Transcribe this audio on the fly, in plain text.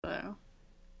So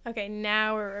Okay,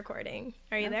 now we're recording.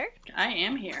 Are you yeah, there? I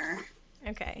am here.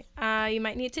 Okay. You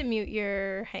might need to mute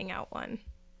your Hangout one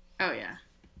Oh yeah.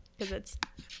 because it's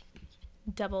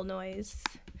double noise.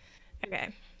 Okay.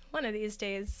 One of these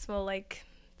days we'll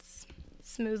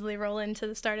smoothly roll into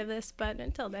the start of this, but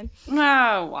until then.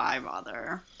 No, why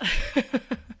bother?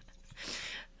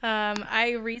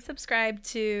 I resubscribed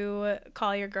to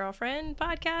Call Your Girlfriend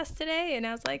podcast today, and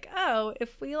I was like, oh,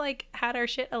 if we had our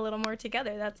shit a little more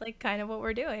together, that's kind of what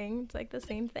we're doing. It's like the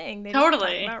same thing. They just talk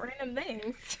Totally. about random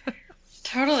things.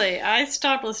 Totally. I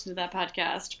stopped listening to that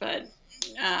podcast, but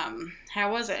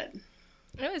how was it?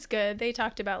 It was good. They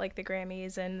talked about the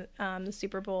Grammys and the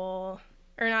Super Bowl,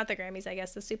 or not the Grammys, I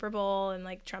guess the Super Bowl and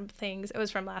Trump things. It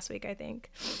was from last week, I think.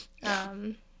 Yeah.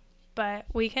 Um, but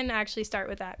we can actually start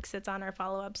with that because it's on our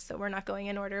follow-ups, so we're not going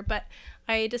in order. But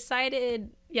I decided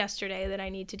yesterday that I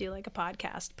need to do a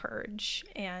podcast purge,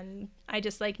 and I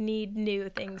just need new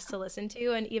things to listen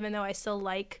to. And even though I still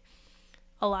like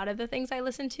a lot of the things I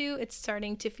listen to, it's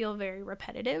starting to feel very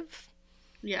repetitive.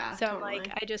 Yeah, So totally.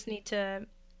 I just need to.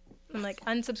 I'm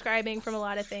unsubscribing from a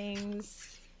lot of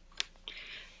things.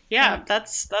 Yeah, And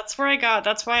that's where I got.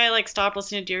 That's why I stopped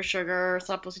listening to Dear Sugar,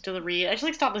 stopped listening to The Read. I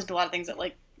just stopped listening to a lot of things that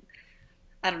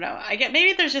I don't know. I get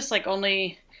maybe there's just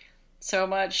only so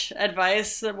much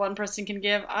advice that one person can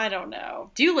give. I don't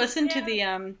know. Do you listen to yeah,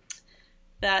 the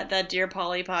that Dear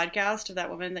Polly podcast of that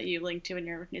woman that you linked to in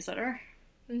your newsletter?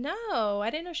 no, I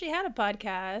didn't know she had a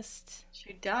podcast.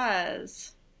 She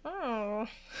does. Oh.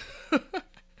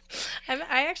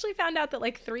 I actually found out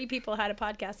that three people had a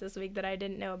podcast this week that I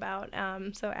didn't know about.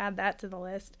 So add that to the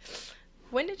list.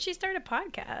 When did she start a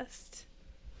podcast?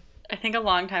 I think a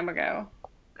long time ago.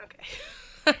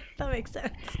 Okay. That makes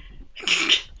sense.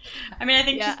 I mean, I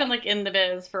think she's Yeah, been in the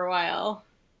biz for a while.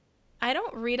 I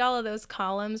don't read all of those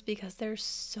columns because they're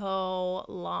so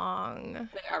long.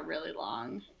 They are really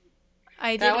long.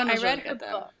 I That did. one I was really read her good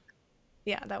though. book.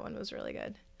 Yeah, that one was really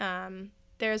good.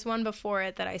 There's one before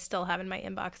it that I still have in my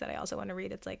inbox that I also want to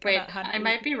read. It's Wait, about how to I be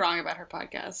might be wrong about her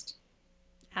podcast.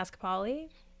 Ask Polly.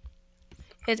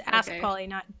 It's Ask Okay. Polly,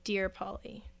 not Dear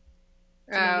Polly.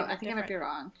 So maybe Oh, I that's think I might different. be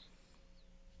wrong.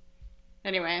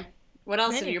 Anyway, what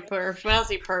else did you Anyway, purge? What else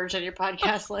did you purge on your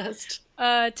podcast list?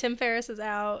 Tim Ferriss is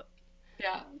out.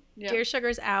 Yeah. Yep. Dear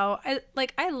Sugar's out.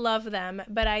 I love them,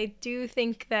 but I do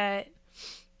think that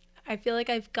I feel like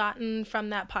I've gotten from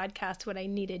that podcast what I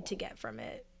needed to get from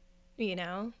it. It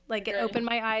Agree. opened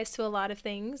my eyes to a lot of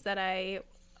things that I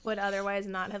would otherwise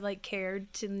not have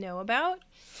cared to know about.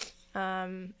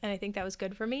 And I think that was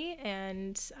good for me,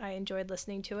 and I enjoyed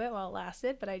listening to it while it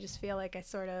lasted. But I just feel like it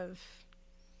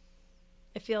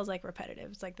feels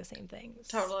repetitive. It's the same things,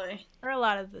 Totally. or a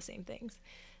lot of the same things.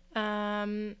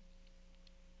 Um,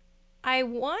 I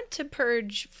want to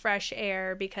purge fresh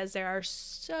air because there are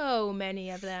so many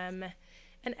of them.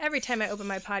 And every time I open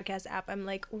my podcast app, I'm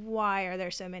like, why are there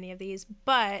so many of these?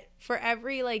 But for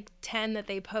every 10 that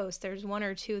they post, there's one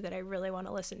or two that I really want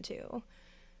to listen to.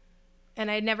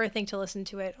 And I never think to listen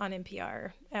to it on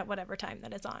NPR at whatever time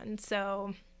that it's on.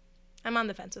 So I'm on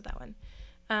the fence with that one.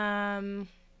 Um,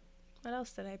 what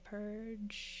else did I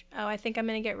purge? Oh, I think I'm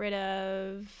going to get rid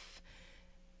of.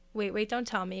 Wait, don't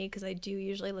tell me because I do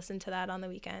usually listen to that on the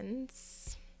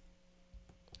weekends.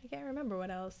 I can't remember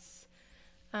what else.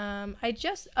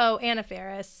 Anna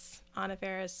Faris. Anna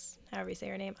Faris, however you say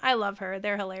her name. I love her.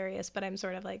 They're hilarious, but I'm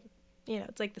sort of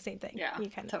it's the same thing. Yeah. You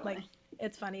kind of Totally.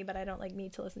 it's funny, but I don't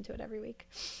need to listen to it every week.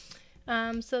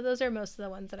 So those are most of the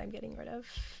ones that I'm getting rid of.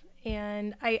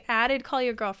 And I added Call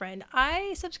Your Girlfriend.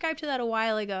 I subscribed to that a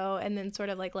while ago and then sort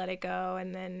of let it go,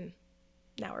 and then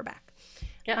now we're back.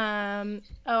 Yep.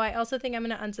 I also think I'm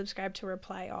going to unsubscribe to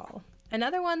Reply All.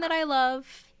 Another one that I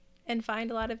love and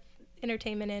find a lot of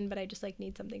entertainment in, but I just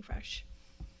need something fresh.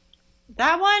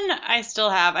 That one I still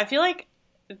have. I feel like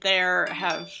there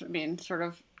have, I mean, sort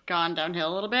of gone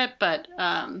downhill a little bit, but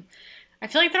I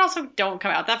feel like they also don't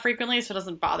come out that frequently, so it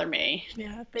doesn't bother me.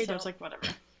 Yeah, they So it's don't. whatever.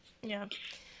 Yeah.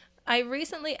 I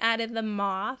recently added The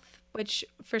Moth, which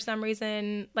for some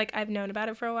reason, I've known about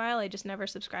it for a while. I just never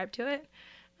subscribed to it.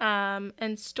 And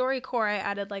StoryCorps I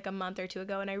added a month or two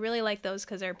ago, and I really like those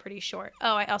because they're pretty short.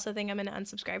 Oh, I also think I'm going to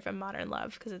unsubscribe from Modern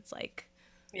Love because it's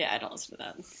Yeah, I don't listen to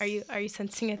that. are you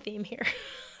sensing a theme here?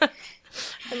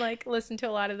 And listen to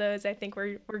a lot of those. I think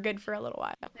we're good for a little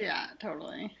while. Yeah,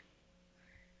 totally.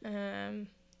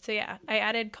 So yeah, I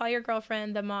added Call Your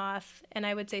Girlfriend, The Moth, and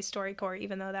I would say StoryCorps,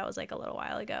 even though that was a little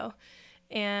while ago.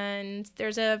 And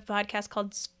there's a podcast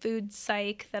called Food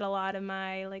Psych that a lot of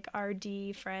my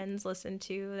RD friends listen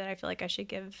to that I feel like I should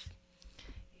give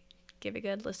a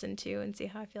good listen to and see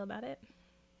how I feel about it.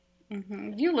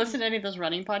 Mm-hmm. Do you listen to any of those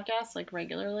running podcasts like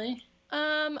regularly?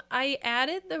 I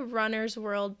added the Runner's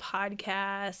World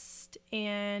podcast,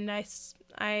 and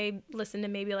I listen to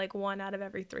maybe like one out of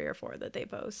every 3 or 4 that they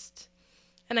post.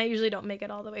 And I usually don't make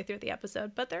it all the way through the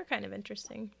episode, but they're kind of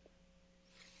interesting.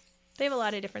 They have a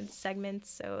lot of different segments,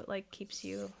 so it like keeps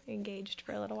you engaged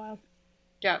for a little while.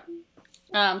 Yeah.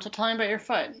 So tell me about your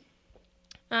foot.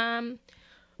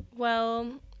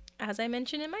 Well, as I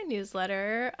mentioned in my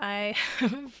newsletter, I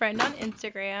have a friend on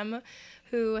Instagram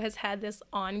who has had this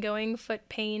ongoing foot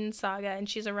pain saga, and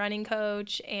she's a running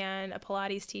coach and a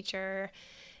Pilates teacher,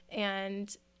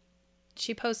 and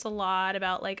she posts a lot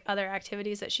about like other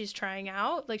activities that she's trying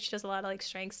out. Like she does a lot of like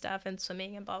strength stuff and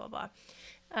swimming and blah blah blah.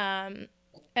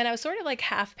 And I was sort of like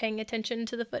half paying attention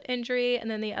to the foot injury,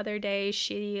 and then the other day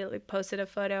she like posted a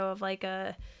photo of like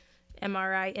a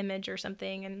MRI image or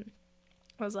something, and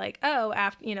I was like, oh,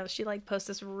 after she like posts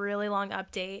this really long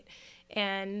update,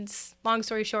 and long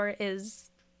story short is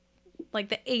like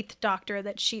the 8th doctor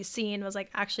that she's seen was like,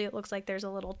 actually it looks like there's a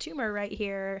little tumor right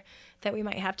here that we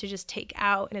might have to just take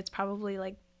out, and it's probably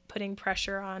like putting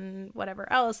pressure on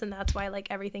whatever else, and that's why like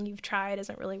everything you've tried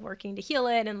isn't really working to heal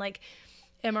it, and like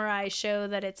MRIs show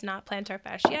that it's not plantar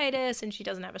fasciitis and she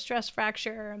doesn't have a stress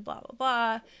fracture and blah blah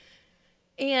blah.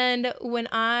 And when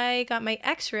I got my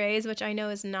x-rays, which I know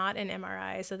is not an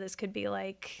MRI, so this could be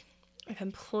like a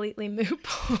completely moot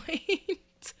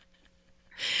point,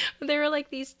 there were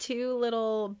like these 2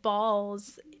 little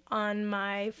balls on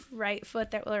my right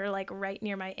foot that were like right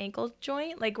near my ankle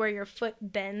joint, like where your foot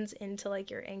bends into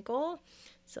like your ankle.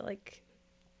 So like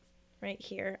right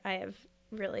here, I have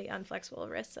really unflexible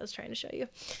wrists. I was trying to show you.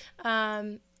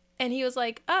 And he was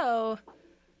like, oh,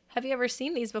 have you ever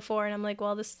seen these before? And I'm like,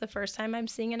 well, this is the first time I'm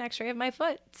seeing an x-ray of my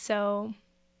foot. So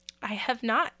I have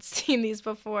not seen these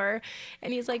before.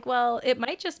 And he's like, well, it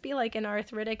might just be like an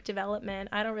arthritic development.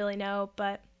 I don't really know.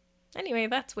 But anyway,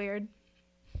 that's weird.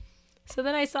 So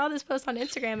then I saw this post on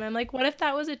Instagram, and I'm like, what if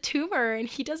that was a tumor and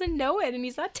he doesn't know it and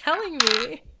he's not telling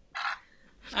me?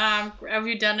 Have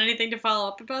you done anything to follow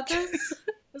up about this?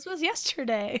 This was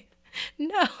yesterday.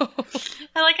 No.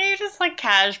 I like how you just like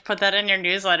cash put that in your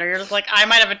newsletter. You're just like, I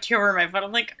might have a tumor in my foot.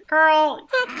 I'm like, girl.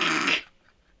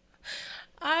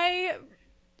 I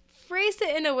phrased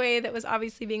it in a way that was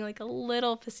obviously being like a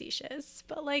little facetious,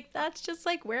 but like that's just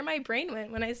like where my brain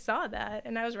went when I saw that,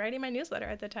 and I was writing my newsletter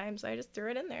at the time, so I just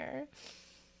threw it in there.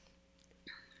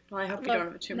 Well, I hope you don't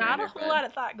have a tumor. Not a whole lot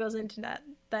of thought goes into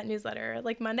that newsletter.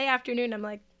 Like Monday afternoon, I'm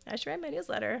like, I should write my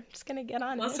newsletter. I'm just gonna get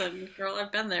on it. Listen, girl,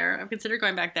 I've been there. I've considered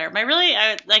going back there.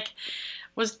 I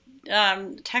was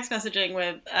text messaging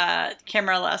with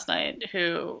Kimra last night,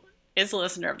 who is a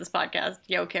listener of this podcast.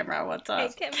 Yo, Kimra, what's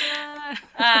up? Hey,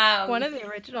 Kimra. One of the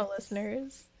original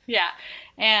listeners. Yeah,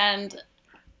 and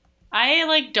I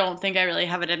like don't think I really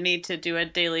have it in me to do a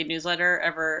daily newsletter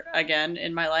ever again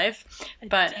in my life.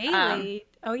 But daily.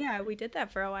 Oh yeah, we did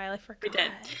that for a while. I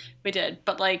forgot. We did.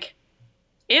 But like,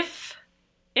 if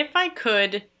I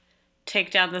could take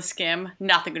down the skim,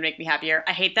 nothing would make me happier.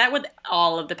 I hate that with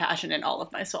all of the passion and all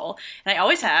of my soul. And I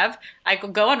always have. I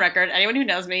could go on record. Anyone who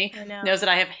knows me knows that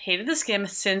I have hated the skim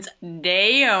since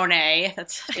day one.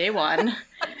 That's day one.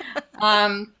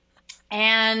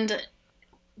 And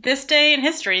this day in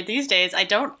history, these days, I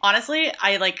don't, honestly,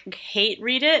 I like hate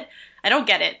read it. I don't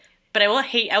get it. But I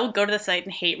will go to the site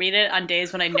and hate read it on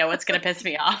days when I know it's going to piss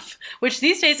me off. Which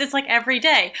these days it's like every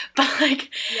day. But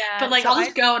I'll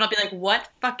just go and I'll be like, what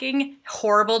fucking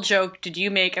horrible joke did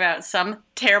you make about some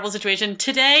terrible situation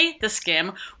today? The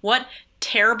skim. What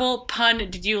terrible pun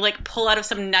did you like pull out of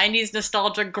some 90s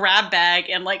nostalgia grab bag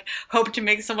and like hope to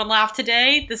make someone laugh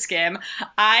today? The skim.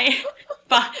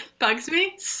 Bugs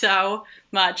me so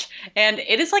much. And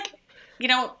it is like, you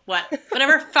know what?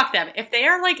 Whatever. Fuck them. If they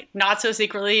are like not so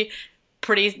secretly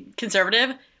pretty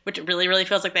conservative, which it really, really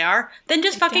feels like they are, then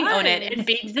just fucking own it and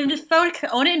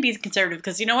own it and be conservative.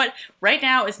 Because you know what? Right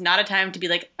now is not a time to be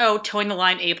like, oh, towing the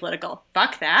line apolitical.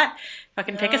 Fuck that.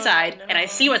 Fucking pick a side. No. And I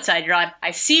see what side you're on.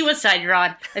 I see what side you're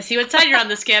on.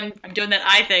 The skim. I'm doing that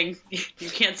eye thing.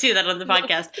 You can't see that on the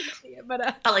podcast.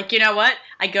 But like, you know what?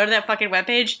 I go to that fucking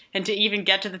webpage, and to even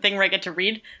get to the thing where I get to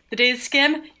read the day's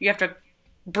skim, you have to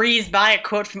breeze by a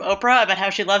quote from Oprah about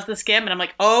how she loves the skim, and I'm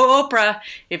like, oh, Oprah,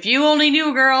 if you only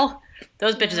knew, girl,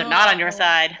 those bitches are not on your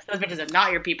side. Those bitches are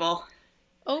not your people.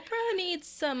 Oprah needs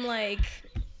some, like,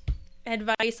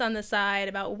 advice on the side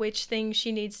about which things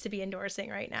she needs to be endorsing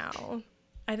right now.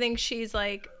 I think she's,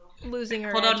 like, losing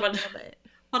her edge a little bit.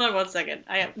 Hold on 1 second.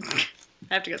 I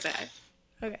have to go say hi.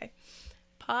 Okay.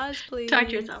 Pause, please. Talk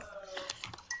to yourself.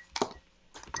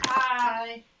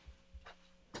 Hi.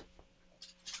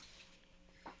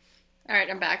 All right,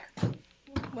 I'm back.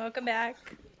 Welcome back.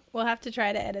 We'll have to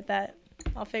try to edit that.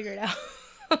 I'll figure it out.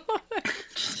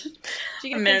 Did you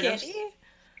get some candy?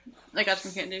 I got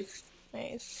some candy.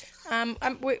 Nice.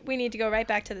 We need to go right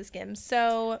back to the Skims.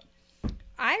 So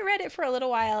I read it for a little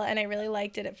while and I really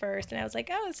liked it at first. And I was like,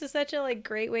 oh, this is such a like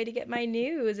great way to get my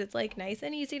news. It's like nice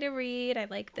and easy to read. I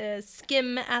like the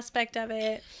skim aspect of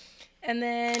it. And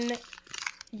then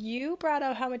you brought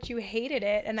up how much you hated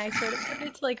it. And I sort of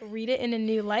started to like read it in a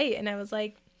new light. And I was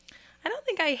like, I don't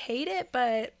think I hate it,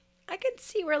 but I could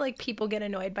see where like people get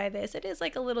annoyed by this. It is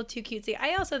like a little too cutesy.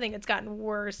 I also think it's gotten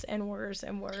worse and worse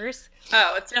and worse.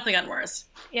 Oh, it's definitely gotten worse.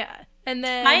 Yeah. And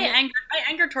then my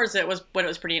anger towards it was when it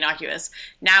was pretty innocuous.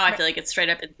 Now I feel like it's straight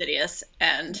up insidious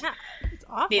and it's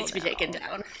awful needs to be taken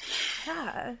down.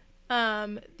 Yeah.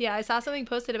 Yeah, I saw something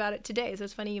posted about it today. So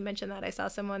it's funny you mentioned that. I saw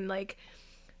someone like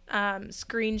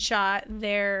screenshot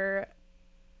their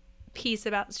piece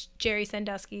about Jerry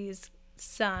Sandusky's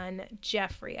son,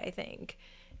 Jeffrey, I think.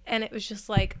 And it was just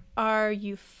like, are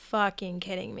you fucking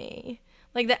kidding me?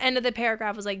 Like the end of the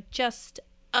paragraph was like, just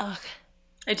ugh.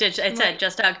 It said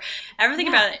just ugh. Everything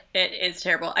about it is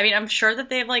terrible. I mean, I'm sure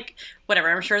that they've like whatever.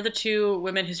 I'm sure the two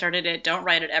women who started it don't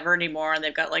write it ever anymore, and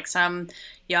they've got like some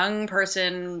young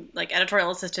person, like editorial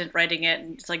assistant, writing it,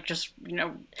 and it's like just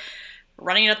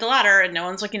running it up the ladder, and no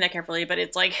one's looking that carefully. But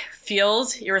it's like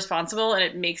feels irresponsible, and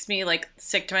it makes me like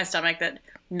sick to my stomach that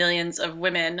millions of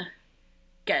women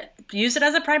use it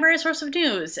as a primary source of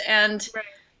news, and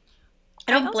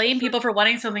I don't blame people for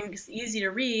wanting something easy to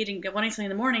read and wanting something in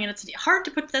the morning, and it's hard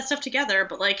to put that stuff together,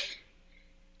 but like,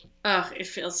 it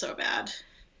feels so bad.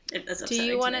 Do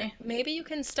you want to, maybe you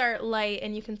can start light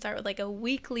and you can start with like a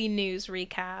weekly news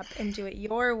recap and do it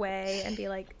your way and be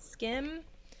like, Skim,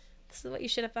 this is what you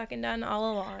should have fucking done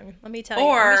all along. Let me tell you.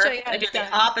 Or let me show you how I do the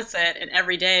opposite, and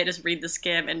every day I just read the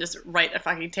Skim and just write a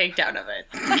fucking takedown of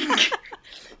it.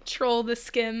 Troll the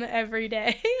Skim every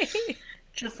day.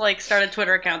 Just like start a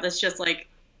Twitter account that's just like,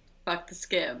 fuck the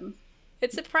Skim.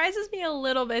 It surprises me a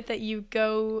little bit that you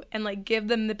go and like give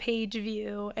them the page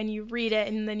view and you read it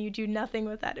and then you do nothing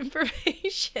with that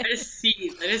information. I just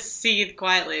seethe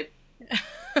quietly.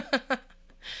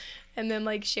 And then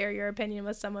like share your opinion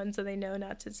with someone so they know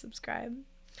not to subscribe.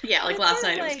 Yeah, like last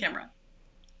night it was Camera.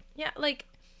 Yeah, like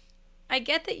I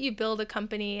get that you build a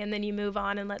company and then you move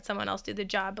on and let someone else do the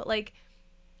job, but like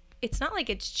it's not like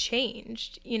it's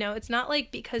changed, you know? It's not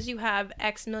like because you have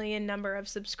X million number of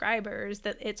subscribers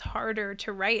that it's harder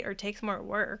to write or takes more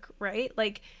work, right?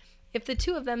 Like, if the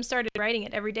two of them started writing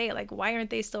it every day, like, why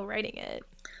aren't they still writing it?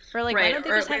 Or, like, why don't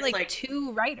they just have, like,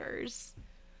 two writers?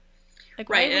 Like,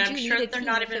 why would and I'm you sure need they're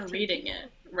not even reading it.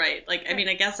 Right. Like, I mean,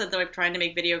 I guess that they're like, trying to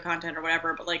make video content or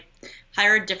whatever, but, like,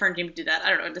 hire a different team to do that.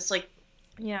 I don't know. Just, like,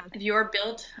 if you are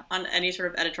built on any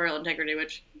sort of editorial integrity,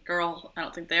 which... girl, I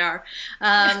don't think they are.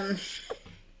 Hot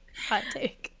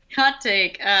take.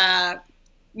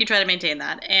 You try to maintain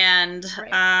that, and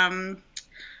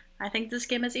I think this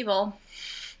game is evil.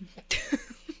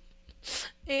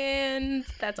 And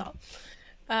that's all.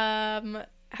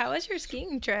 How was your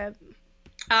skiing trip?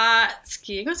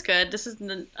 Skiing was good. This is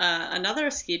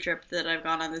another ski trip that I've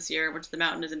gone on this year, in which the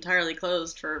mountain is entirely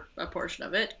closed for a portion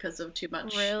of it because of too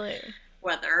much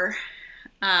weather.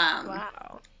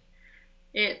 Wow.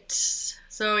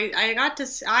 So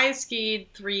I skied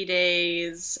 3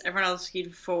 days. Everyone else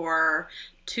skied 4.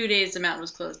 2 days the mountain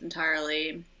was closed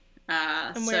entirely.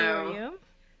 And where were you?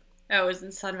 Oh, it was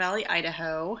in Sun Valley,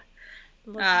 Idaho.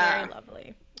 Looks very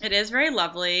lovely. It is very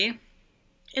lovely.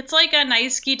 It's like a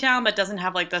nice ski town, but doesn't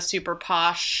have like the super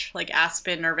posh like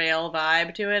Aspen or Vail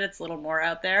vibe to it. It's a little more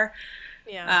out there.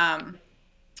 Yeah.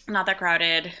 Not that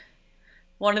crowded.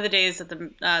 One of the days that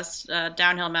the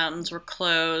downhill mountains were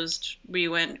closed, we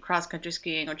went cross-country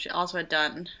skiing, which I also had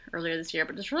done earlier this year,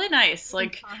 but it's really nice.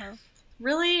 Like,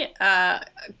 really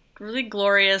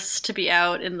glorious to be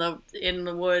out in the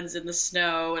woods, in the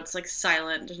snow. It's, like,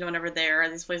 silent. There's no one ever there.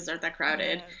 These places aren't that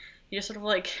crowded. Yeah. You just sort of,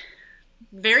 like,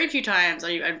 very few times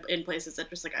are you in places that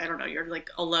just, like, I don't know, you're,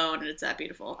 like, alone, and it's that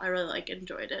beautiful. I really, like,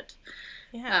 enjoyed it.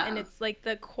 Yeah, and it's, like,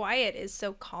 the quiet is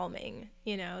so calming,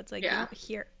 you know? It's, like, you don't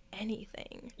hear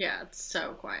anything. Yeah, it's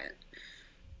so quiet.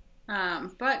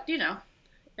 But you know,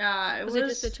 was it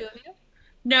just the two of you?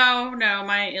 No,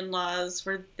 my in-laws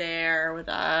were there with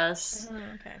us. Oh,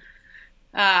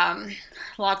 okay.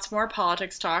 Lots more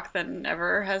politics talk than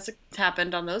ever has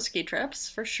happened on those ski trips,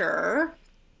 for sure.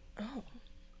 Oh.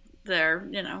 They're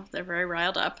very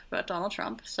riled up about Donald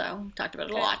Trump, so talked about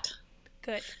it a lot.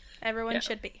 Good. Everyone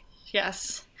should be.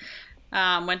 Yes.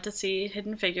 Went to see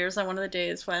Hidden Figures on one of the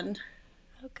days when...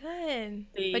 Oh, good.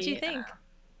 What'd you think?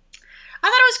 I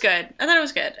thought it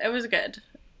was good. It was good.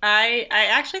 I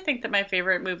actually think that my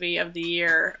favorite movie of the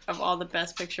year, of all the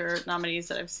Best Picture nominees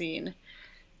that I've seen,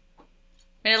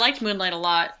 and I liked Moonlight a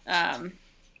lot,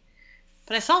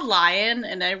 but I saw Lion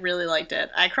and I really liked it.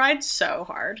 I cried so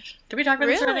hard. Did we talk about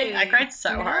this already? I Really? cried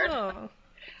so hard. No.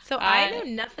 So I know I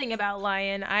nothing about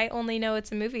Lion. I only know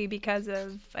it's a movie because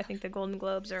of I think the Golden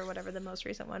Globes or whatever the most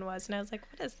recent one was, and I was like,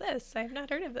 "What is this? I have not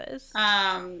heard of this."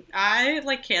 I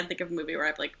like can't think of a movie where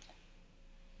I've like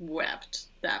wept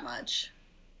that much.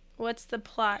 What's the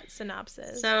plot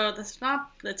synopsis? So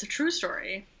it's a true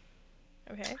story.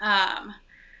 Okay. Um,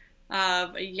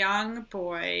 of a young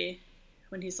boy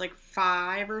when he's like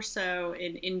 5 or so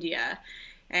in India,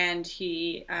 and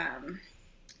he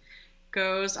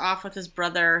goes off with his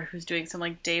brother who's doing some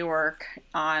like day work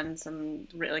on some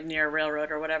like near a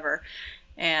railroad or whatever,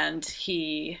 and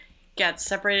he gets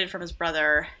separated from his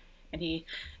brother, and he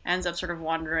ends up sort of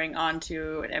wandering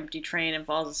onto an empty train and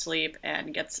falls asleep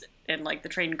and gets and like the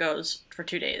train goes for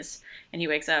 2 days, and he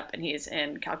wakes up and he's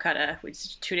in Calcutta, which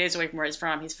is 2 days away from where he's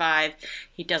from. He's 5.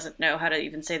 He doesn't know how to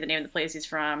even say the name of the place he's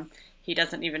from. He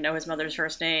doesn't even know his mother's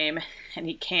first name, and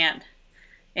he can't.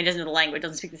 And he doesn't know the language.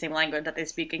 Doesn't speak the same language that they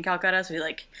speak in Calcutta. So he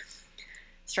like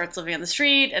starts living on the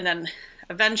street, and then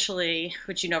eventually,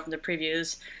 which you know from the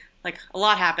previews, like a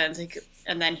lot happens,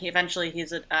 and then he's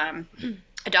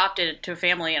adopted to a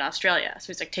family in Australia. So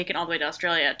he's like taken all the way to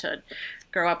Australia to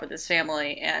grow up with his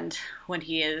family, and when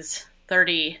he is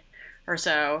 30 or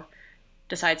so,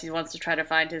 decides he wants to try to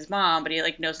find his mom, but he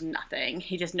like knows nothing.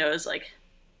 He just knows like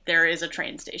there is a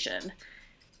train station,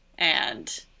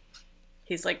 and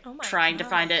he's like Oh my trying to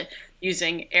find gosh. it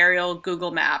using aerial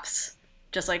Google Maps,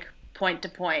 just like point to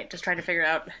point, just like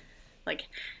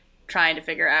trying to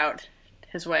figure out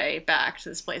his way back to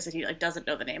this place that he like doesn't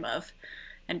know the name of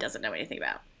and doesn't know anything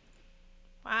about.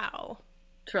 Wow.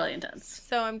 It's really intense.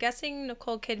 So I'm guessing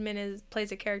Nicole Kidman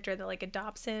plays a character that like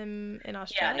adopts him in Yeah,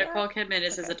 Australia. Nicole Kidman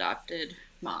is his Okay. adopted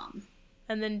mom.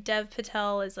 And then Dev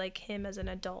Patel is like him as an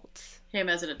adult. Him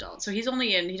as an adult. So he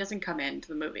doesn't come into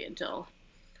the movie until,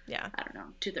 Yeah. I don't know,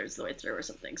 2/3 of the way through or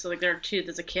something. So like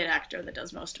there's a kid actor that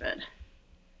does most of it.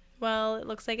 Well, it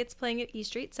looks like it's playing at E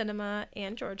Street Cinema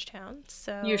and Georgetown,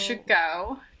 so You should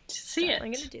go to see definitely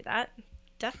it. gonna do that.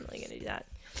 Definitely gonna do that.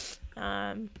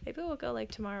 Maybe we'll go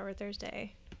like tomorrow or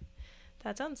Thursday.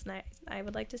 That sounds nice. I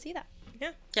would like to see that.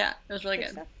 Yeah, Yeah, it was really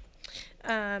good good.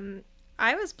 stuff.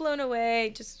 I was blown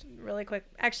away. Just really quick.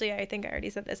 Actually, I think I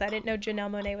already said this. I didn't know Janelle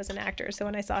Monáe was an actor, so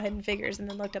when I saw Hidden Figures and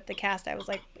then looked up the cast, I was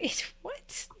like, wait,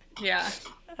 what? Yeah.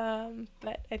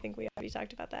 But I think we already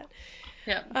talked about that.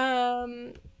 Yeah.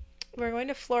 We're going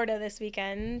to Florida this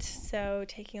weekend, so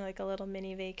taking like a little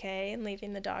mini vacay and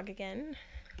leaving the dog again.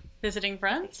 Visiting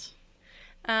friends?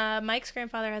 Mike's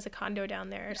grandfather has a condo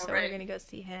down there, so right. we're going to go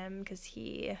see him because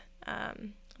he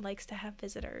likes to have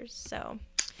visitors. So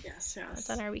Yes, that's yes.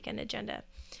 on our weekend agenda.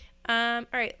 All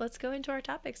right, let's go into our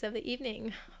topics of the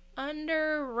evening.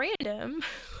 Under random,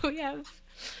 we have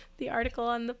the article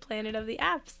on the Planet of the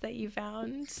Apps that you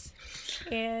found.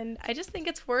 And I just think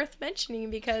it's worth mentioning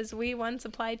because we once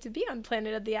applied to be on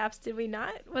Planet of the Apps, did we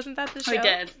not? Wasn't that the show? We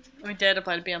did. We did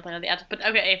apply to be on Planet of the Apps. But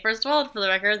okay, first of all, for the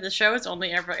record, the show is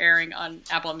only ever airing on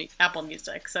Apple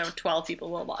Music, so 12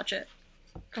 people will watch it.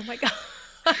 Oh my god.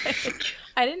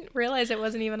 I didn't realize it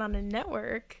wasn't even on a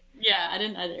network. Yeah, I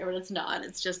didn't either, but it's not.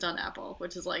 It's just on Apple,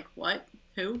 which is like, what?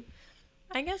 Who?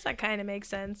 I guess that kind of makes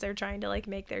sense. They're trying to like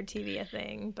make their TV a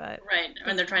thing, but Right,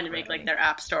 and they're trying to make like their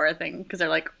App Store thing because they're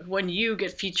like, when you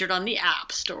get featured on the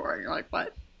App Store, and you're like, what?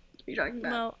 What are you talking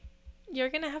about? well, you're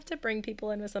gonna have to bring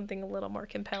people in with something a little more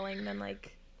compelling than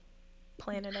like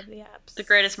Planet of the Apps. The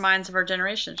greatest minds of our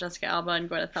generation: Jessica Alba and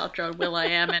Gwyneth Paltrow,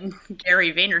 Will.i.am, and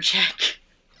Gary Vaynerchuk.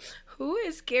 Who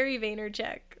is Gary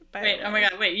Vaynerchuk? By Wait, the oh my way?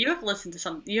 God! Wait, you have listened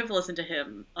to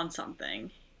him on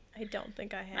something. I don't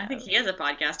think I have. I think he has a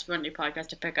podcast. If you want a new podcast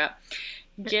to pick up,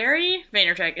 Gary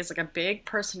Vaynerchuk is like a big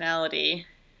personality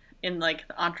in like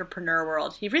the entrepreneur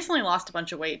world. He recently lost a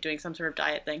bunch of weight doing some sort of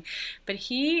diet thing, but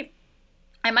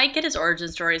I might get his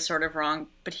origin story sort of wrong,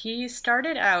 but he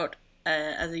started out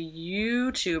as a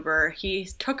YouTuber. He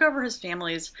took over his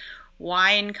family's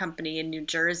wine company in New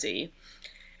Jersey,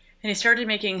 and he started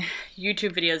making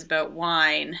YouTube videos about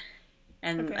wine.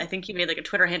 And Okay. I think he made like a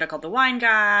Twitter handle called The Wine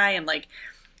Guy, and like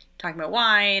talking about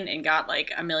wine, and got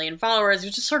like 1 million followers. He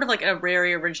was just sort of like a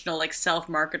very original like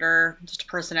self-marketer, just a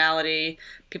personality.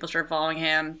 People started following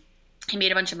him. He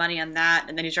made a bunch of money on that,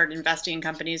 and then he started investing in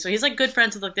companies. So he's like good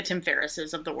friends with like the Tim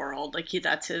Ferrisses of the world. Like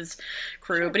that's his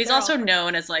crew. Sure, But he's they're all also friends.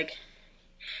 known as like,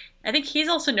 I think he's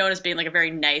also known as being like a very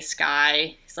nice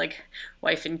guy. He's like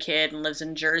wife and kid and lives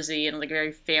in Jersey and like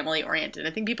very family oriented.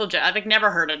 I think I've like never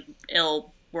heard an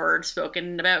ill word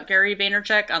spoken about Gary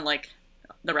Vaynerchuk, unlike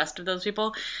the rest of those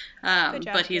people. Good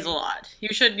job, But he's Gary. a lot.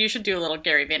 You should do a little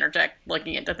Gary Vaynerchuk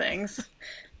looking into things.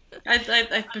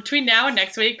 Between now and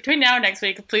next week,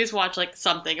 please watch like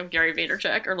something of Gary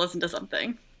Vaynerchuk or listen to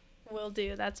something. Will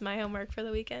do. That's my homework for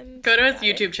the weekend. Go to his Got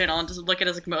YouTube it. channel and just look at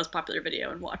his like, most popular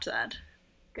video and watch that.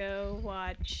 Go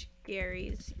watch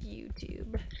Gary's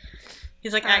YouTube.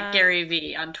 He's like at Gary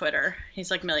V on Twitter. He's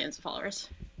like millions of followers.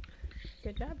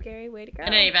 Good job, Gary. Way to go.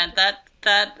 In any event,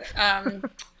 that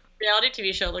reality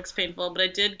TV show looks painful, but I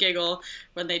did giggle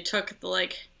when they took the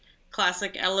like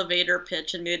classic elevator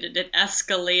pitch and made it an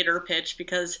escalator pitch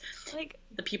because like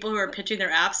the people who are pitching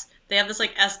their apps, they have this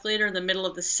like escalator in the middle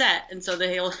of the set, and so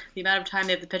the amount of time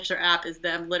they have to pitch their app is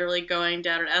them literally going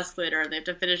down an escalator, and they have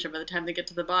to finish it by the time they get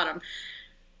to the bottom,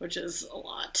 which is a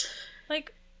lot.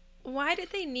 Like, why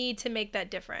did they need to make that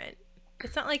different?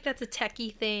 It's not like that's a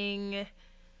techie thing.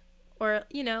 Or,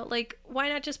 you know, like, why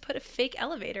not just put a fake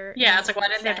elevator? Yeah, it's like, why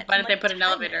didn't they put an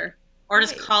elevator? Or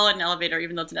just Right. call it an elevator,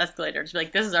 even though it's an escalator. Just be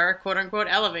like, this is our quote-unquote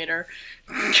elevator.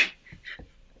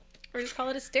 Or just call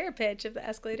it a stair pitch if the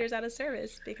escalator's out of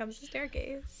service. It becomes a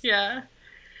staircase. Yeah.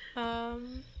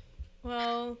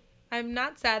 Well, I'm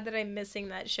not sad that I'm missing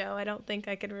that show. I don't think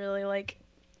I could really, like,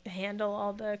 handle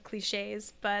all the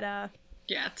cliches. But,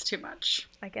 Yeah, it's too much.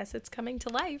 I guess it's coming to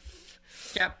life.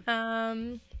 Yep.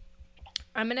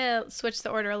 I'm going to switch the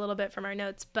order a little bit from our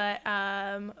notes, but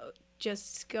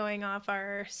just going off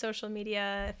our social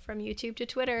media from YouTube to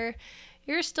Twitter,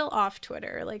 you're still off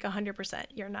Twitter, like 100%.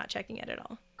 You're not checking it at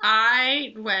all.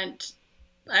 I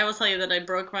will tell you that I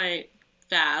broke my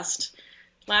fast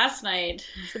last night.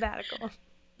 Sabbatical.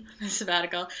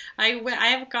 I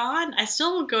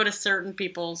still will go to certain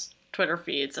people's Twitter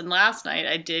feeds, and last night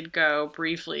I did go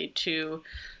briefly to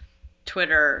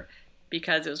Twitter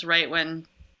because it was right when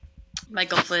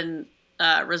Michael Flynn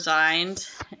resigned,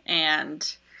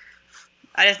 and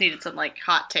I just needed some like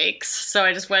hot takes, so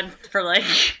I just went for like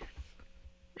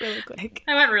Really quick.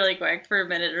 I went really quick for a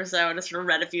minute or so and just sort of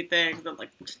read a few things and like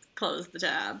just closed the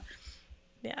tab.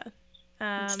 Yeah.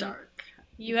 It's dark.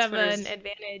 You have an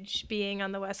advantage being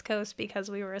on the West Coast because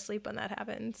we were asleep when that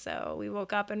happened. So we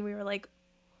woke up and we were like,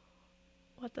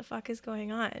 what the fuck is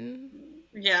going on?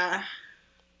 Yeah.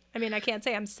 I mean, I can't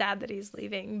say I'm sad that he's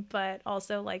leaving, but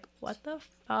also like, what the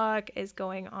fuck is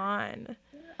going on?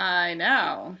 I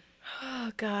know.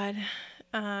 Oh God.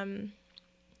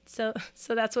 So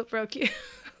that's what broke you.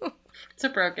 So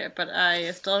broke it, but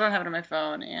I still don't have it on my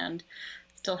phone and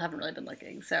still haven't really been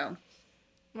looking. So.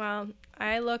 Well,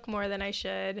 I look more than I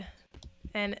should,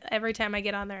 and every time I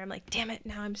get on there, I'm like, damn it,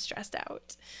 now I'm stressed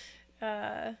out.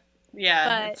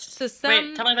 Yeah. But so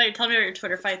wait, tell me about your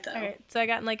Twitter fight though. All right, so I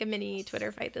got in like a mini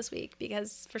Twitter fight this week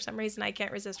because for some reason I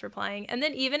can't resist replying, and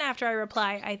then even after I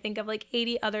reply, I think of like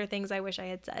 80 other things I wish I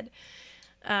had said,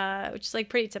 which is like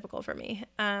pretty typical for me.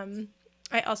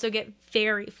 I also get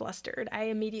very flustered. I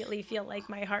immediately feel like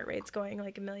my heart rate's going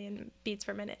like a million beats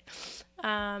per minute.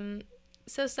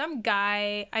 So some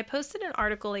guy, I posted an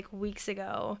article like weeks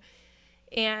ago,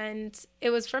 and it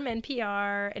was from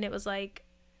NPR, and it was like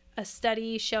a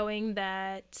study showing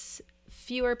that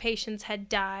fewer patients had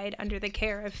died under the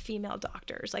care of female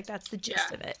doctors. Like that's the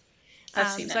gist of it.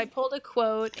 So I pulled a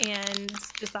quote and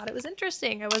just thought it was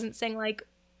interesting. I wasn't saying like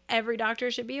every doctor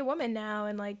should be a woman now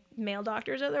and like male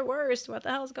doctors are the worst. What the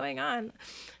hell's going on?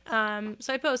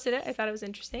 So I posted it. I thought it was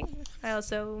interesting. I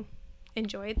also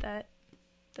enjoyed that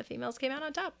the females came out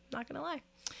on top, not gonna lie.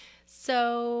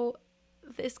 So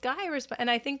this guy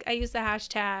and I think I used the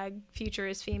hashtag future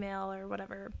is female or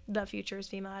whatever, the future is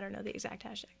female, I don't know the exact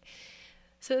hashtag.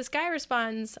 So this guy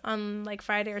responds on like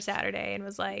Friday or Saturday and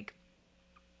was like,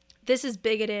 this is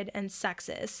bigoted and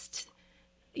sexist,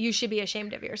 you should be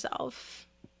ashamed of yourself.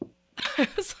 I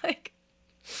was like,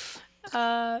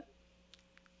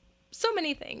 so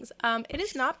many things. It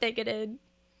is not bigoted,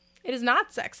 it is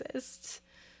not sexist.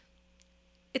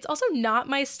 It's also not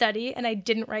my study, and I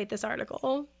didn't write this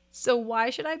article. So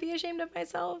why should I be ashamed of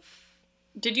myself?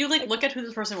 Did you like look at who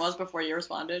this person was before you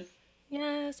responded?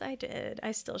 Yes, I did.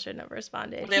 I still shouldn't have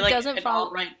responded. They, he like, doesn't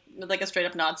follow like a straight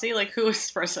up Nazi. Like who is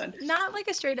this person? Not like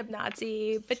a straight up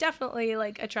Nazi, but definitely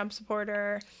like a Trump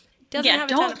supporter. Doesn't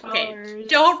have a ton of followers.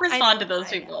 Don't respond to those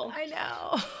people. I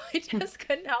know. I just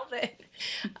couldn't help it.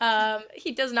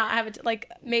 He does not have like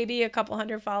maybe a couple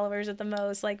hundred followers at the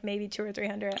most, like maybe 200 or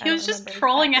 300. He was just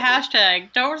trolling exactly. A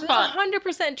hashtag. Don't respond.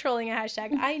 100% trolling a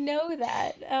hashtag. I know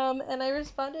that. And I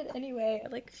responded anyway. I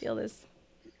like feel this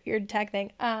weird tag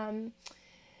thing. And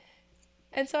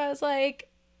so I was like,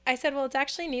 I said, well, it's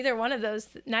actually neither one of those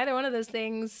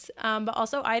things. But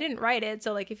also I didn't write it.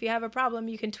 So like if you have a problem,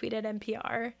 you can tweet at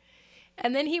NPR.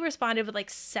 And then he responded with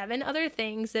like 7 other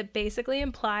things that basically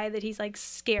imply that he's like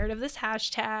scared of this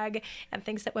hashtag and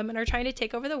thinks that women are trying to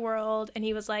take over the world. And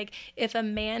he was like, if a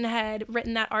man had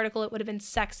written that article, it would have been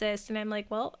sexist. And I'm like,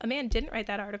 well, a man didn't write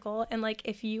that article. And like,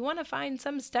 if you want to find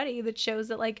some study that shows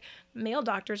that like male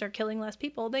doctors are killing less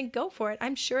people, then go for it.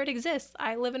 I'm sure it exists.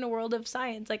 I live in a world of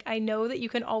science. Like, I know that you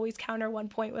can always counter one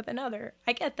point with another.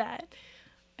 I get that.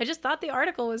 I just thought the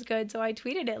article was good, so I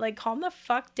tweeted it, like, calm the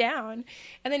fuck down.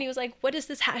 And then he was like, what does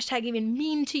this hashtag even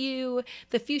mean to you?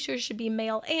 The future should be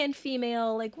male and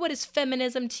female. Like, what is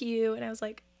feminism to you? And I was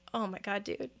like, oh my God,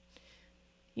 dude,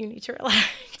 you need to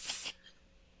relax.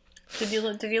 Did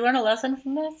you learn a lesson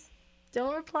from this?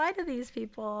 Don't reply to these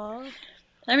people.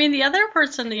 I mean, the other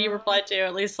person that you replied to,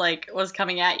 at least, like, was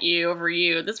coming at you over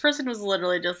you. This person was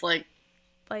literally just like,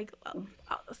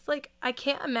 it's like, I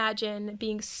can't imagine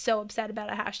being so upset about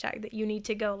a hashtag that you need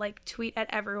to go like tweet at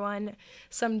everyone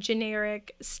some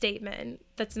generic statement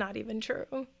that's not even true.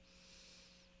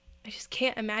 I just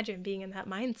can't imagine being in that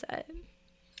mindset.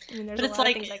 I mean, there's a lot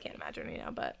of things I can't imagine,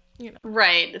 but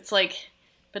right. It's like,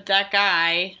 but that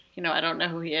guy, I don't know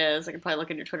who he is. I could probably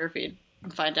look in your Twitter feed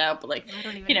and find out, but like, I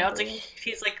don't even know it's like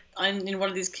he's like in one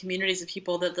of these communities of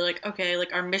people that they're like, okay,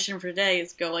 like our mission for today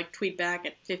is go like tweet back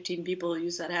at 15 people who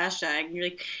use that hashtag, and you're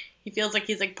like, he feels like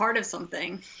he's like part of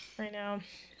something. I know,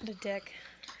 what a dick.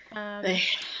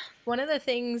 One of the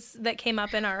things that came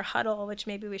up in our huddle, which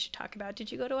maybe we should talk about,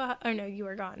 did you go to oh no, you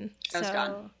were gone. I was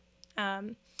gone.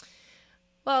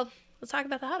 Well, let's talk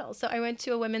about the huddle. So I went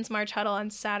to a women's march huddle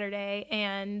on Saturday,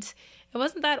 and it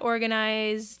wasn't that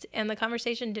organized, and the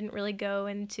conversation didn't really go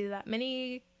into that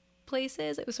many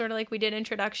places. It was sort of like we did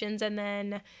introductions, and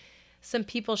then some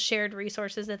people shared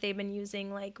resources that they've been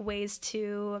using, like ways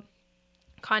to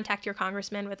contact your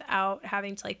congressman without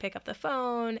having to like pick up the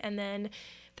phone. And then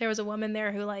there was a woman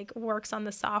there who like works on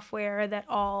the software that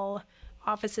all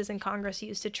offices in Congress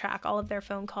use to track all of their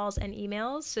phone calls and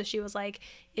emails. So she was like,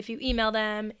 if you email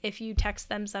them, if you text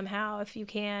them somehow, if you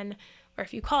can, or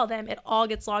if you call them, it all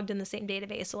gets logged in the same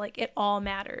database. So like it all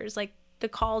matters. Like the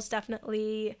calls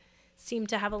definitely seem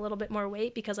to have a little bit more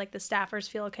weight because like the staffers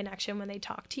feel a connection when they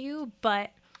talk to you.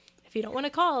 But if you don't want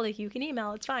to call, like you can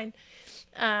email, it's fine.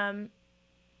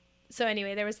 So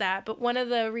anyway, there was that. But one of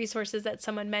the resources that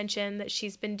someone mentioned that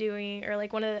she's been doing, or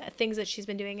like one of the things that she's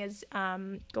been doing is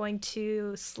going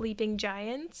to Sleeping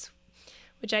Giants,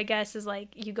 which I guess is like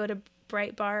you go to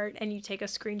Breitbart and you take a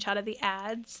screenshot of the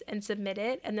ads and submit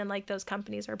it. And then like those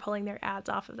companies are pulling their ads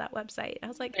off of that website. I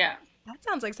was like, yeah, that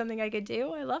sounds like something I could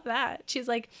do. I love that. She's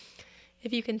like,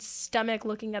 if you can stomach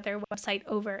looking at their website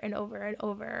over and over and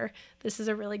over, this is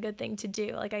a really good thing to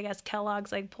do. Like, I guess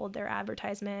Kellogg's like pulled their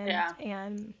advertisement. Yeah.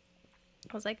 And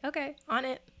I was like, okay, on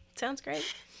it. Sounds great.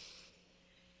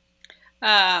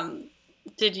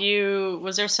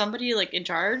 Was there somebody like in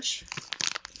charge?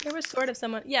 There was sort of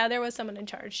someone. Yeah, there was someone in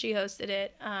charge. She hosted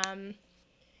it.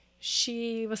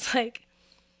 She was like,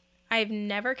 I've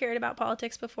never cared about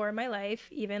politics before in my life,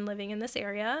 even living in this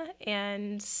area.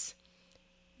 And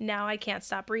now I can't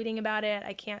stop reading about it.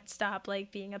 I can't stop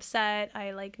like being upset. I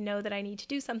like know that I need to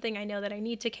do something. I know that I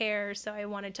need to care. So I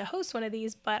wanted to host one of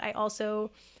these, but I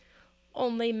also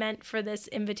only meant for this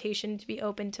invitation to be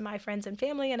open to my friends and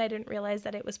family, and I didn't realize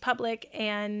that it was public,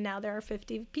 and now there are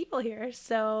 50 people here.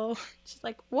 So she's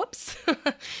like, whoops.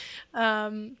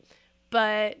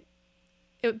 But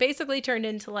it basically turned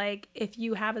into like, if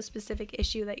you have a specific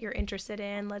issue that you're interested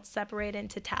in, let's separate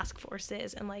into task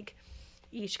forces and like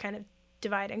each kind of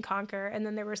divide and conquer. And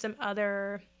then there were some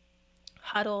other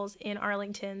huddles in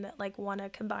Arlington that like want to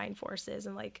combine forces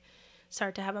and like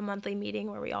start to have a monthly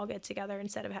meeting where we all get together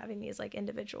instead of having these like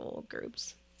individual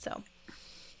groups. So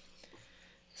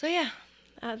yeah,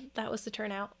 that was the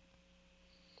turnout.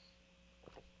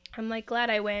 I'm like glad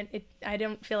I went. I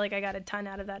don't feel like I got a ton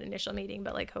out of that initial meeting,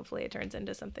 but like hopefully it turns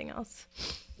into something else.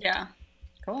 Yeah.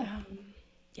 Cool.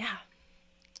 Yeah.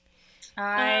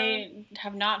 I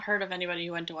have not heard of anybody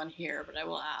who went to one here, but I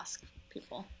will ask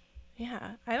people.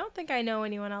 Yeah, I don't think I know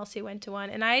anyone else who went to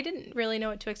one, and I didn't really know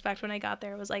what to expect when I got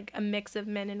there. It was like a mix of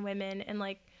men and women, and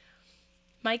like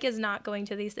Mike is not going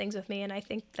to these things with me, and I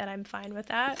think that I'm fine with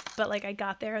that. But like I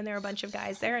got there and there were a bunch of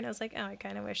guys there, and I was like, oh, I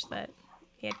kind of wish that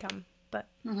he had come, but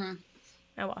oh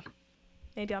well,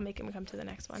 maybe I'll make him come to the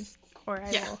next one, or I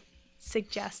will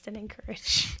suggest and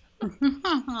encourage.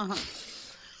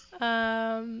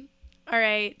 All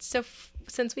right, so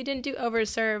since we didn't do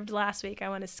Overserved last week, I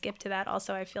want to skip to that.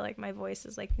 Also, I feel like my voice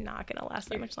is like not going to last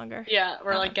that much longer. Yeah,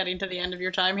 we're like getting to the end of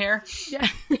your time here. Yeah,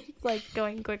 it's like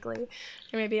going quickly.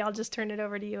 Or maybe I'll just turn it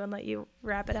over to you and let you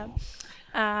wrap it up.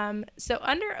 So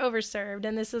under Overserved,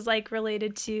 and this is like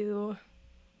related to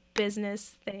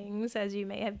business things, as you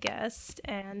may have guessed,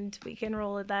 and we can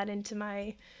roll that into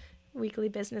my weekly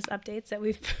business updates that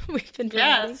we've been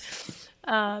providing. Yes.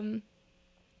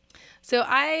 So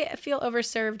I feel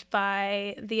overserved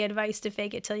by the advice to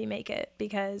fake it till you make it,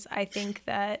 because I think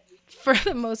that for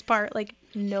the most part, like,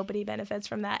 nobody benefits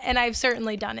from that. And I've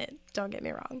certainly done it. Don't get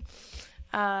me wrong.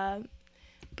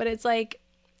 But it's like,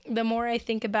 the more I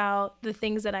think about the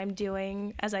things that I'm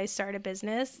doing as I start a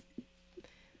business,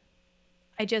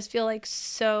 I just feel like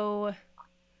so...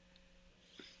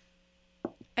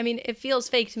 I mean, it feels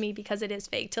fake to me because it is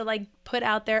fake to like put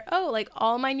out there, oh, like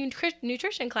all my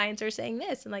nutrition clients are saying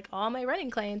this, and like all my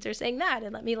running clients are saying that,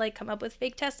 and let me like come up with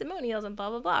fake testimonials and blah,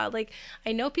 blah, blah. Like,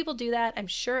 I know people do that. I'm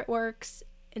sure it works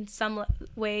in some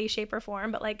way, shape, or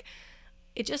form, but like,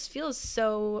 it just feels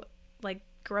so like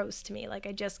gross to me. Like,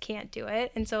 I just can't do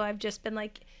it. And so I've just been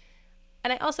like,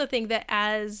 and I also think that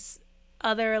as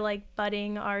other like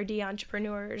budding RD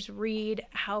entrepreneurs read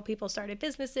how people started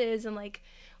businesses and like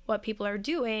what people are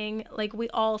doing, like, we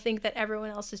all think that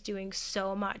everyone else is doing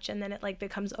so much, and then it like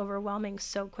becomes overwhelming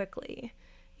so quickly.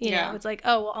 You know, it's like,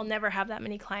 oh, well, I'll never have that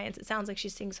many clients. It sounds like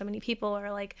she's seeing so many people,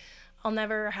 or like, I'll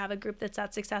never have a group that's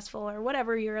that successful, or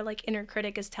whatever your like inner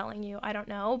critic is telling you. I don't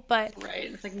know, but Right.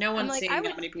 It's like no one's like, seeing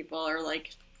that many people are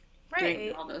like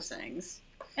doing all those things.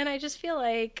 And I just feel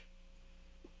like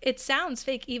it sounds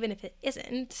fake even if it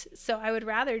isn't. So I would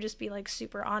rather just be like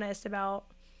super honest about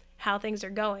how things are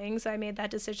going. So I made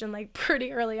that decision like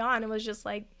pretty early on, and was just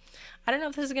like, I don't know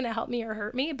if this is going to help me or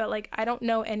hurt me, but like, I don't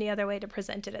know any other way to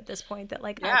present it at this point that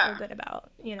like I feel good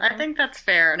about, you know. I think that's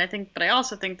fair. And but I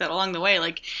also think that along the way,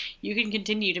 like, you can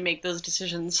continue to make those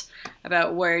decisions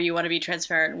about where you want to be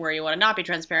transparent and where you want to not be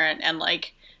transparent. And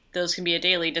like, those can be a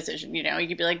daily decision. You know, you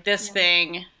could be like, this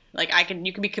thing, like,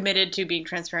 you can be committed to being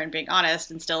transparent, being honest,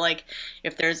 and still like,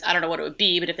 if there's, I don't know what it would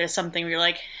be, but if there's something where you're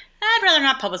like, I'd rather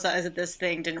not publicize that this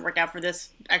thing didn't work out for this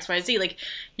XYZ, like,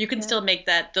 you can still make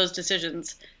those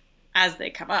decisions as they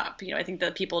come up. You know, I think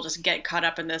that people just get caught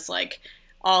up in this like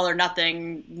all or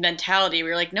nothing mentality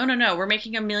where you're like, no, we're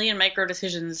making a million micro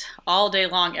decisions all day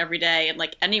long, every day, and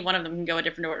like any one of them can go a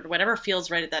different order. Whatever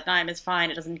feels right at that time is fine.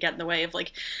 It doesn't get in the way of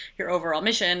like your overall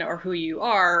mission or who you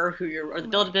are, or or the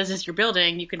build business you're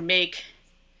building. You can make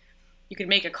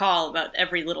a call about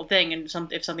every little thing, and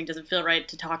if something doesn't feel right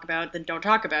to talk about, then don't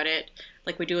talk about it,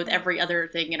 like we do with every other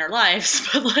thing in our lives.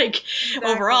 But like,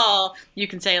 overall, you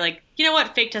can say like, you know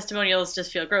what, fake testimonials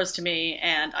just feel gross to me,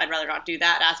 and I'd rather not do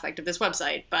that aspect of this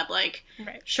website. But like,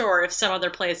 sure, if some other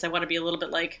place I want to be a little bit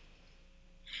like,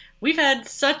 we've had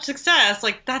such success,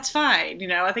 like, that's fine. You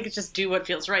know, I think it's just do what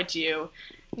feels right to you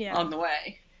along the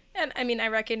way. And I mean, I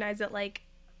recognize that like,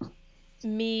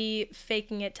 me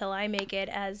faking it till I make it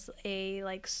as a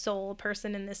like sole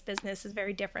person in this business is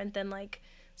very different than like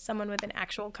someone with an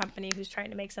actual company who's trying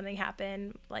to make something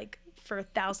happen like for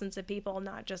thousands of people,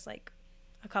 not just like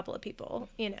a couple of people,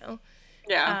 you know.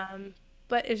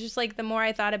 But it's just like, the more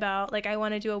I thought about like, I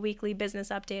want to do a weekly business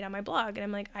update on my blog, and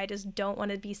I'm like, I just don't want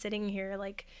to be sitting here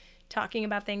like talking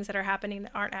about things that are happening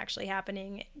that aren't actually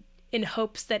happening, in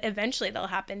hopes that eventually they'll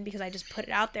happen because I just put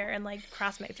it out there and like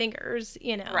cross my fingers,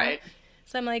 you know.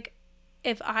 So I'm like,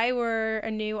 if I were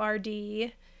a new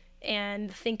RD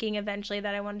and thinking eventually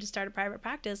that I wanted to start a private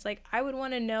practice, like, I would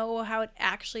want to know how it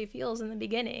actually feels in the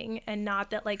beginning, and not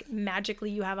that like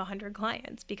magically you have 100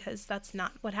 clients, because that's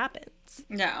not what happens.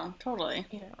 No, totally.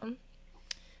 You know.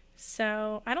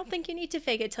 So I don't think you need to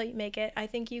fake it till you make it. I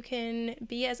think you can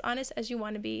be as honest as you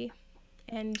want to be,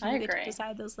 and you get to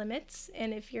decide those limits.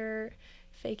 And if you're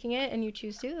faking it and you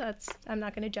choose to, I'm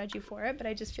not going to judge you for it, but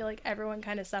I just feel like everyone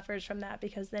kind of suffers from that,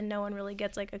 because then no one really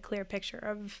gets like a clear picture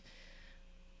of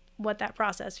what that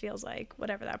process feels like,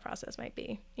 whatever that process might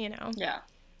be, you know.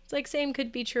 It's like, same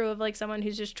could be true of like someone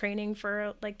who's just training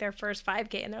for like their first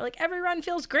 5K, and they're like, every run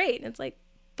feels great, and it's like,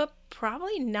 but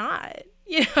probably not,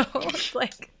 you know. It's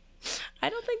like,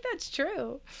 I don't think that's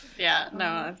true.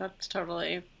 No, that's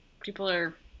totally, people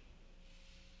are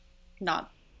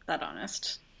not that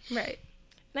honest. Right.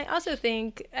 And I also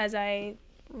think, as I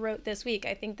wrote this week,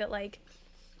 I think that like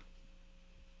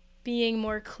being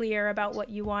more clear about what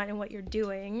you want and what you're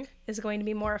doing is going to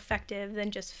be more effective than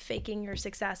just faking your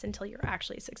success until you're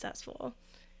actually successful.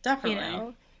 Definitely. You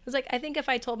know? It's like, I think if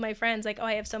I told my friends like, oh,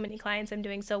 I have so many clients, I'm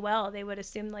doing so well, they would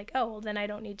assume like, oh, well, then I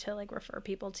don't need to like refer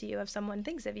people to you if someone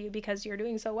thinks of you, because you're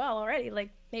doing so well already.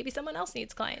 Like, maybe someone else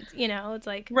needs clients, you know. It's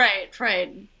like, right,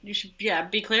 you should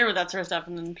be clear with that sort of stuff,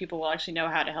 and then people will actually know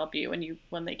how to help you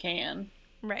when they can.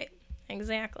 Right.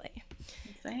 Exactly.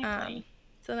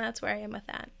 So that's where I am with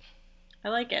that. I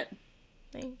like it.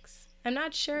 Thanks. I'm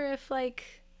not sure if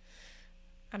like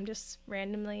I'm just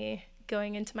randomly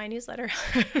going into my newsletter.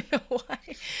 I don't know why.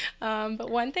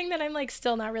 But one thing that I'm like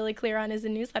still not really clear on is the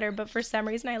newsletter, but for some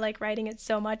reason I like writing it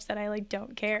so much that I like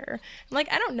don't care. I'm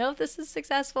like, I don't know if this is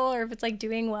successful or if it's like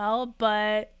doing well,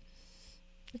 but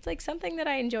it's like something that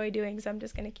I enjoy doing, so I'm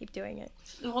just going to keep doing it.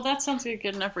 Well, that sounds like a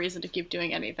good enough reason to keep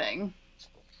doing anything.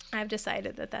 I've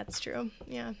decided that that's true.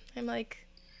 Yeah. I'm like,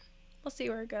 we'll see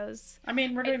where it goes. I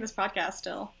mean, we're doing this podcast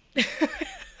still.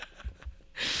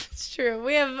 It's true.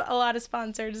 We have a lot of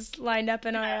sponsors lined up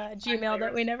in our Gmail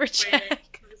that we never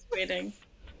check. We're just waiting.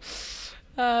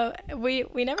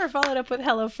 We never followed up with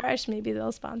HelloFresh. Maybe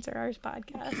they'll sponsor our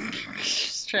podcast.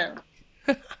 It's true.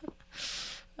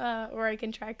 Or I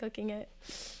can try cooking it.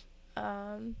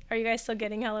 Are you guys still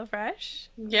getting HelloFresh?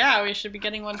 Yeah, we should be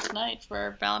getting one tonight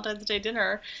for Valentine's Day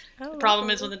dinner. Oh, the problem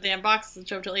is when the damn boxes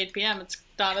show up till 8 p.m., it's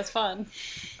not as fun.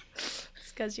 It's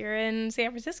because you're in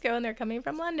San Francisco and they're coming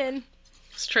from London.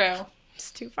 It's true.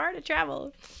 It's too far to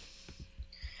travel.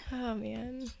 Oh,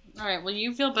 man. All right, well,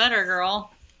 you feel better,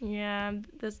 girl. Yeah,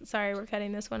 sorry we're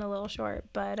cutting this one a little short,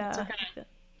 but It's okay. I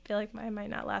feel like mine might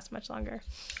not last much longer.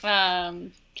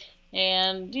 And,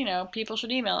 people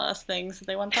should email us things that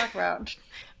they want to talk about.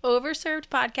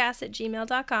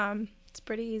 overservedpodcast@gmail.com. It's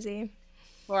pretty easy.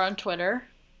 Or on Twitter.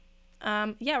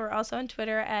 Yeah, we're also on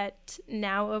Twitter at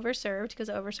NowOverserved because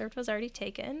Overserved was already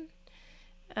taken.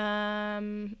 I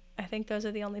think those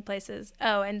are the only places.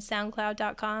 Oh, and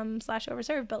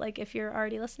SoundCloud.com/overserved. But like, if you're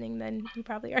already listening, then you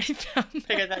probably already found that.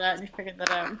 Figured that out. You figured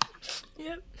that out.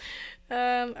 Yep.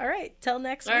 All right. Till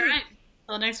next week. All right.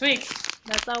 Till next week.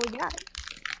 That's all we got.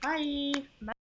 Bye. Bye.